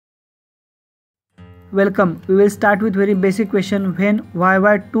Welcome. We will start with very basic question: when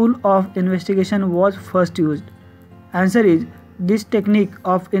Viva tool of investigation was first used? Answer is, this technique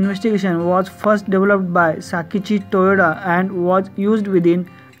of investigation was first developed by Sakichi Toyoda and was used within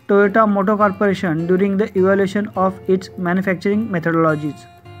Toyota Motor Corporation during the evaluation of its manufacturing methodologies.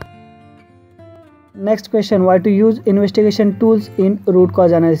 Next question: why to use investigation tools in root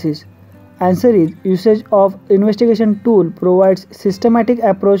cause analysis? Answer is, usage of investigation tool provides systematic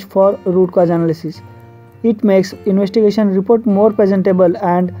approach for root cause analysis. It makes investigation report more presentable,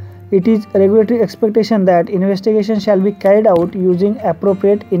 and it is regulatory expectation that investigation shall be carried out using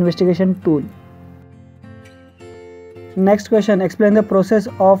appropriate investigation tool. Next question: explain the process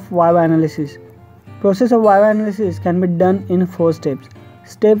of Viva analysis. Process of Viva analysis can be done in 4 steps.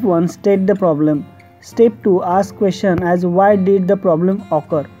 Step 1: state the problem. Step 2: ask question as why did the problem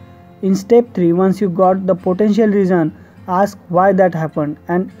occur. In step 3, once you got the potential reason, ask why that happened.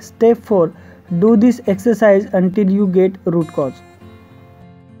 And step 4, do this exercise until you get root cause.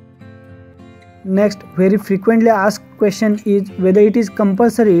 Next, very frequently asked question is whether it is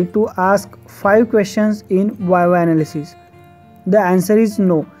compulsory to ask 5 questions in Viva analysis. The answer is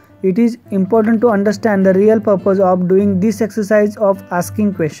no. It is important to understand the real purpose of doing this exercise of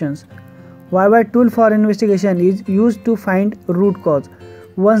asking questions. Viva tool for investigation is used to find root cause.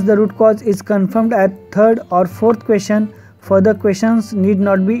 Once the root cause is confirmed at 3rd or 4th question, further questions need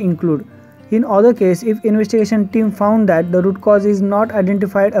not be included. In other case, if investigation team found that the root cause is not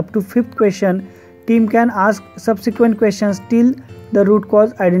identified up to 5th question, team can ask subsequent questions till the root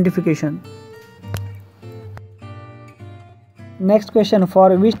cause identification. Next question: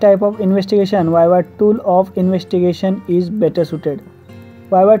 for which type of investigation Viva tool of investigation is better suited?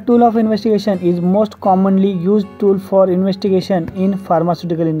 Viva tool of investigation is most commonly used tool for investigation in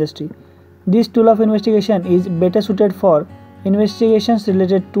pharmaceutical industry. This tool of investigation is better suited for investigations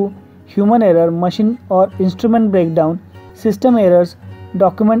related to human error, machine or instrument breakdown, system errors,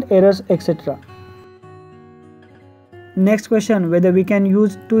 document errors, etc. Next question: whether we can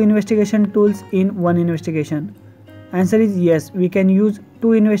use 2 investigation tools in one investigation. Answer is yes, we can use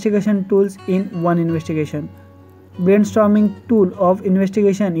 2 investigation tools in one investigation. Brainstorming tool of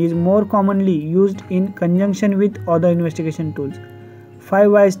investigation is more commonly used in conjunction with other investigation tools. 5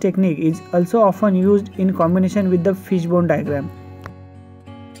 whys technique is also often used in combination with the fishbone diagram.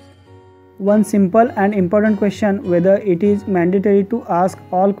 One simple and important question: whether it is mandatory to ask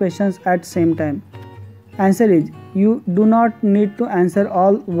all questions at same time. Answer is, you do not need to answer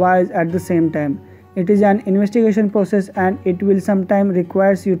all whys at the same time. It is an investigation process and it will sometimes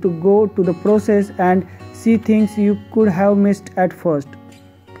requires you to go to the process and see things you could have missed at first.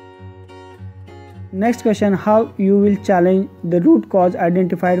 Next question: how you will challenge the root cause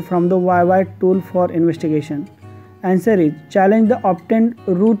identified from the Viva tool for investigation. Answer is, challenge the obtained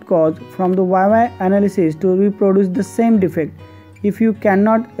root cause from the Viva analysis to reproduce the same defect. If you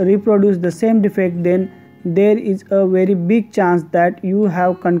cannot reproduce the same defect, then there is a very big chance that you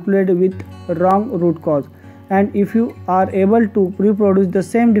have concluded with wrong root cause, and if you are able to reproduce the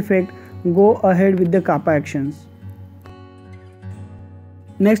same defect, go ahead with the kappa actions.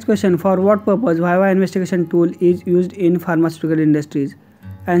 Next question: for what purpose Viva investigation tool is used in pharmaceutical industries?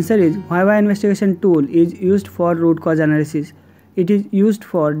 Answer is, Viva investigation tool is used for root cause analysis. It is used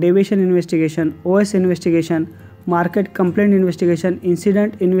for deviation investigation, OS investigation, market complaint investigation,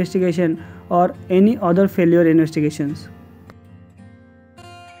 incident investigation, or any other failure investigations.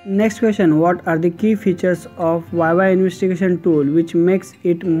 Next question: what are the key features of Viva investigation tool which makes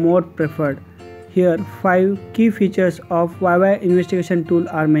it more preferred? Here 5 key features of Viva investigation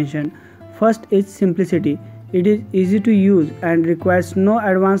tool are mentioned. First is simplicity. It is easy to use and requires no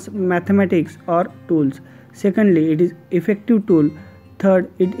advanced mathematics or tools. Secondly, it is effective tool. Third,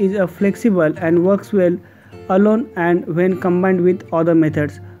 it is a flexible and works well alone and when combined with other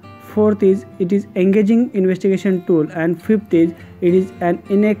methods. Fourth is, it is engaging investigation tool, and fifth is, it is an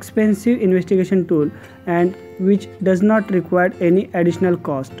inexpensive investigation tool and which does not require any additional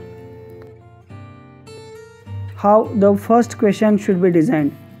cost. How the first question should be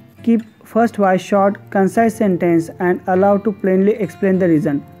designed. Keep first why short, concise sentence and allow to plainly explain the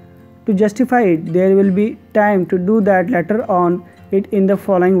reason. To justify it, there will be time to do that later on it in the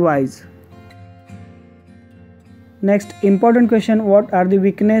following whys. Next, important question: what are the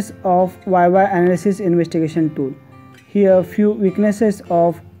weaknesses of Viva analysis investigation tool? Here few weaknesses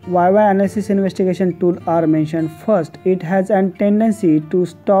of Viva analysis investigation tool are mentioned. First, it has a tendency to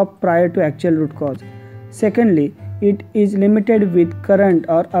stop prior to actual root cause. Secondly, it is limited with current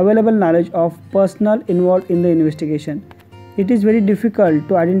or available knowledge of personnel involved in the investigation. It is very difficult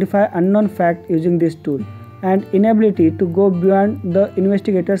to identify unknown fact using this tool, and inability to go beyond the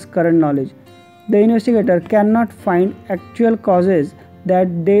investigator's current knowledge. The investigator cannot find actual causes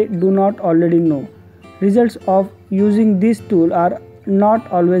that they do not already know. Results of using this tool are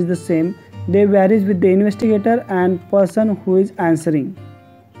not always the same. They vary with the investigator and person who is answering.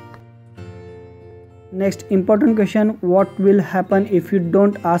 Next important question, what will happen if you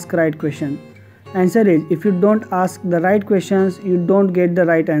don't ask right question? Answer is, if you don't ask the right questions, you don't get the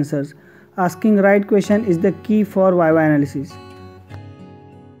right answers. Asking right question is the key for Viva analysis.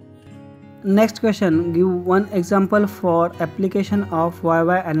 Next question, give one example for application of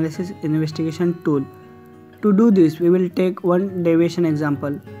Viva analysis investigation tool. To do this, we will take one deviation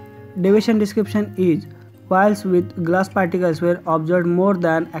example. Deviation description is, whiles with glass particles were observed more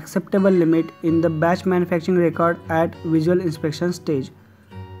than acceptable limit in the batch manufacturing record at visual inspection stage.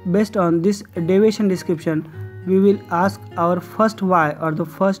 Based on this deviation description, we will ask our first why or the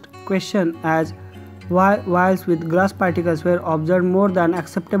first question as, why vials with glass particles were observed more than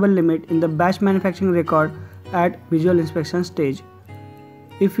acceptable limit in the batch manufacturing record at visual inspection stage.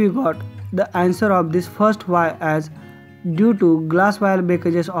 If we got the answer of this first why as, due to glass vial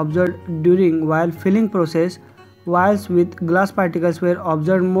breakages observed during vial filling process, vials with glass particles were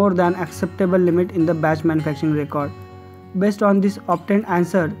observed more than acceptable limit in the batch manufacturing record. Based on this obtained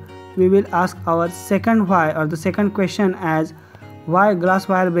answer, we will ask our second why or the second question as, why glass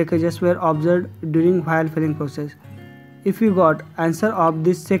vial breakages were observed during vial filling process. If we got answer of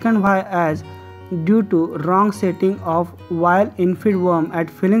this second why as, due to wrong setting of vial infeed worm at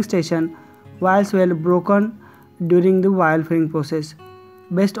filling station, vials were broken during the vial filling process.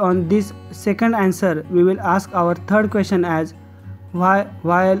 Based on this second answer, we will ask our third question as, why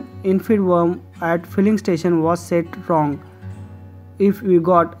vial infeed worm at filling station was set wrong. If we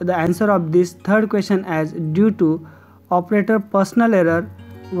got the answer of this third question as, due to operator personal error,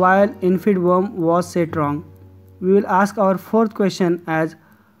 vial infeed worm was set wrong. We will ask our fourth question as,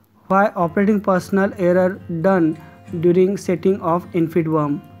 why operating personnel error done during setting of infeed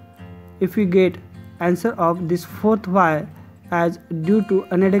worm. If we get answer of this fourth why as, due to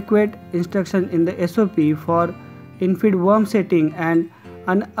inadequate instruction in the SOP for infeed worm setting and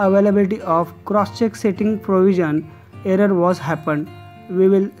unavailability of cross-check setting provision, error was happened. We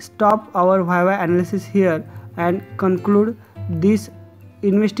will stop our Viva analysis here and conclude this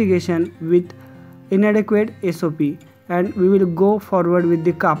investigation with inadequate SOP, and we will go forward with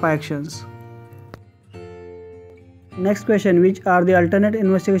the CAPA actions. Next question, which are the alternate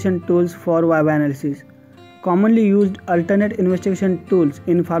investigation tools for Viva analysis? Commonly used alternate investigation tools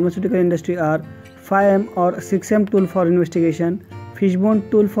in pharmaceutical industry are 5M or 6M tool for investigation, fishbone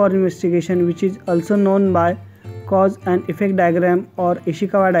tool for investigation, which is also known by cause and effect diagram or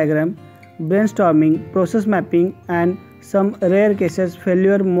Ishikawa diagram, brainstorming, process mapping, and some rare cases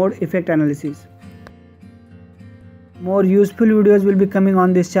failure mode effect analysis. More useful videos will be coming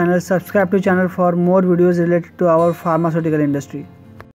on this channel. Subscribe to channel for more videos related to our pharmaceutical industry.